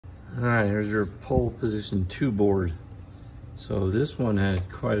All right, here's your pole position 2 board. So this one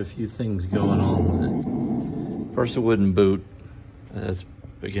had quite a few things going on with it. First, it wouldn't boot. That's,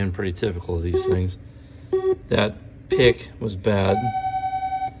 again, pretty typical of these things. That pick was bad.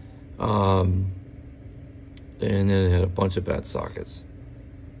 And then it had a bunch of bad sockets.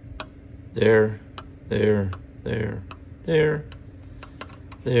 There, there, there, there,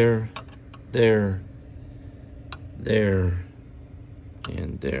 there, there, there,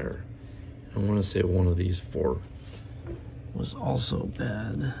 and there. I want to say one of these 4 was also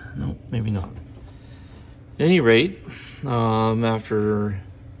bad. No, maybe not. At any rate, after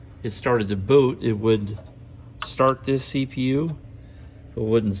it started to boot, it would start this CPU, but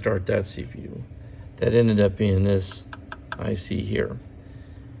wouldn't start that CPU. That ended up being this IC here.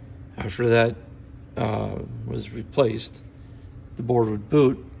 After that was replaced, the board would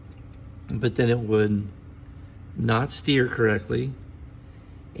boot, but then it would not steer correctly,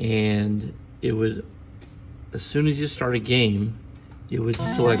 and it would, as soon as you start a game, it would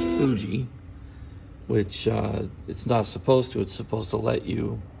select Fuji, which it's not supposed to. It's supposed to let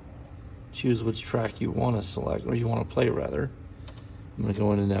you choose which track you want to select, or you want to play rather. I'm going to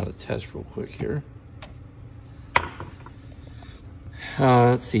go in and out of test real quick here.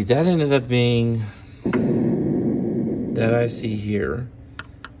 Let's see, that ended up being that IC here.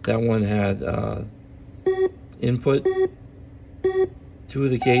 That one had input. 2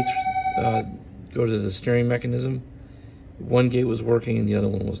 of the gates go to the steering mechanism. One gate was working and the other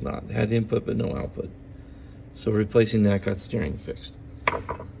one was not. It had input but no output. So replacing that got steering fixed.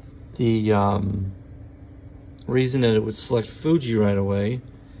 The reason that it would select Fuji right away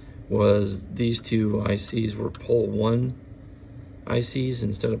was these 2 ICs were pole 1 ICs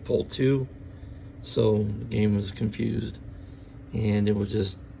instead of pole 2. So the game was confused and it would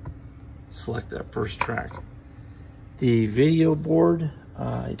just select that first track. The video board,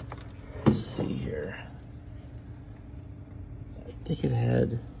 let's see here. I think it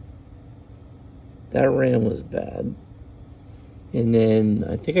had, that RAM was bad. And then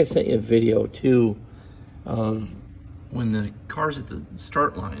I think I sent you a video too of when the car's at the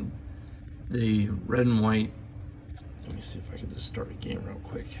start line, the red and white, let me see if I can just start a game real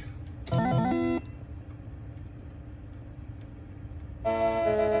quick.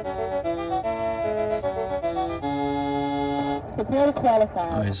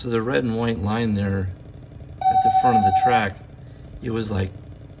 Okay, so the red and white line there at the front of the track, it was like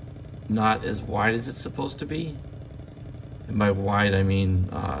not as wide as it's supposed to be. And by wide, I mean,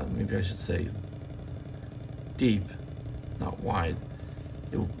 maybe I should say deep, not wide.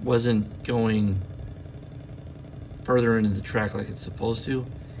 It wasn't going further into the track like it's supposed to.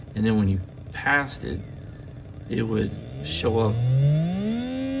 And then when you passed it, it would show up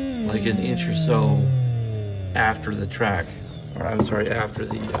like an inch or so after the track, or I'm sorry, after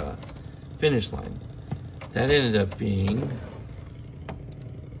the finish line. That ended up being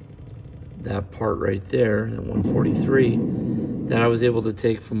that part right there, that 143, that I was able to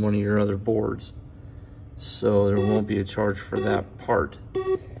take from one of your other boards. So there won't be a charge for that part.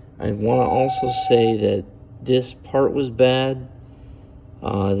 I want to also say that this part was bad.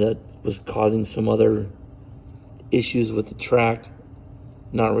 That was causing some other issues with the track,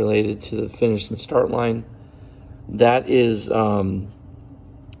 not related to the finish and start line. That is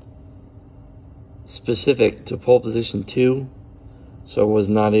specific to pole position 2. So I was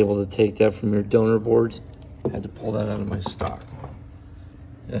not able to take that from your donor boards. I had to pull that out of my stock.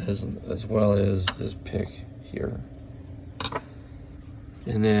 As well as this pick here.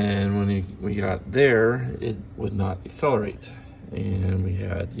 And then when we got there, it would not accelerate. And we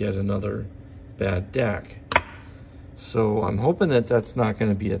had yet another bad DAC. So I'm hoping that that's not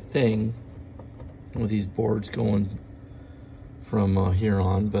going to be a thing with these boards going from here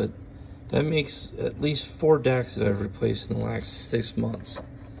on. But that makes at least 4 DACs that I've replaced in the last 6 months.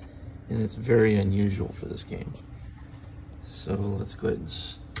 And it's very unusual for this game. So let's go ahead and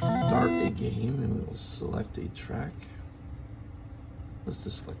start a game and we'll select a track. Let's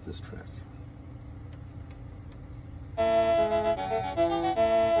just select this track.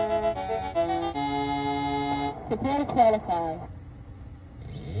 Prepare to qualify.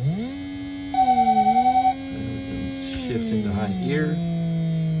 Shift into high gear.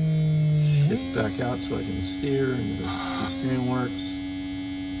 Shift back out so I can steer and the steering works.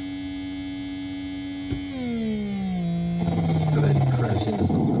 Let's go ahead and crash into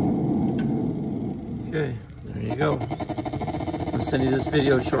something. Okay, there you go. I'll send you this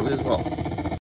video shortly as well.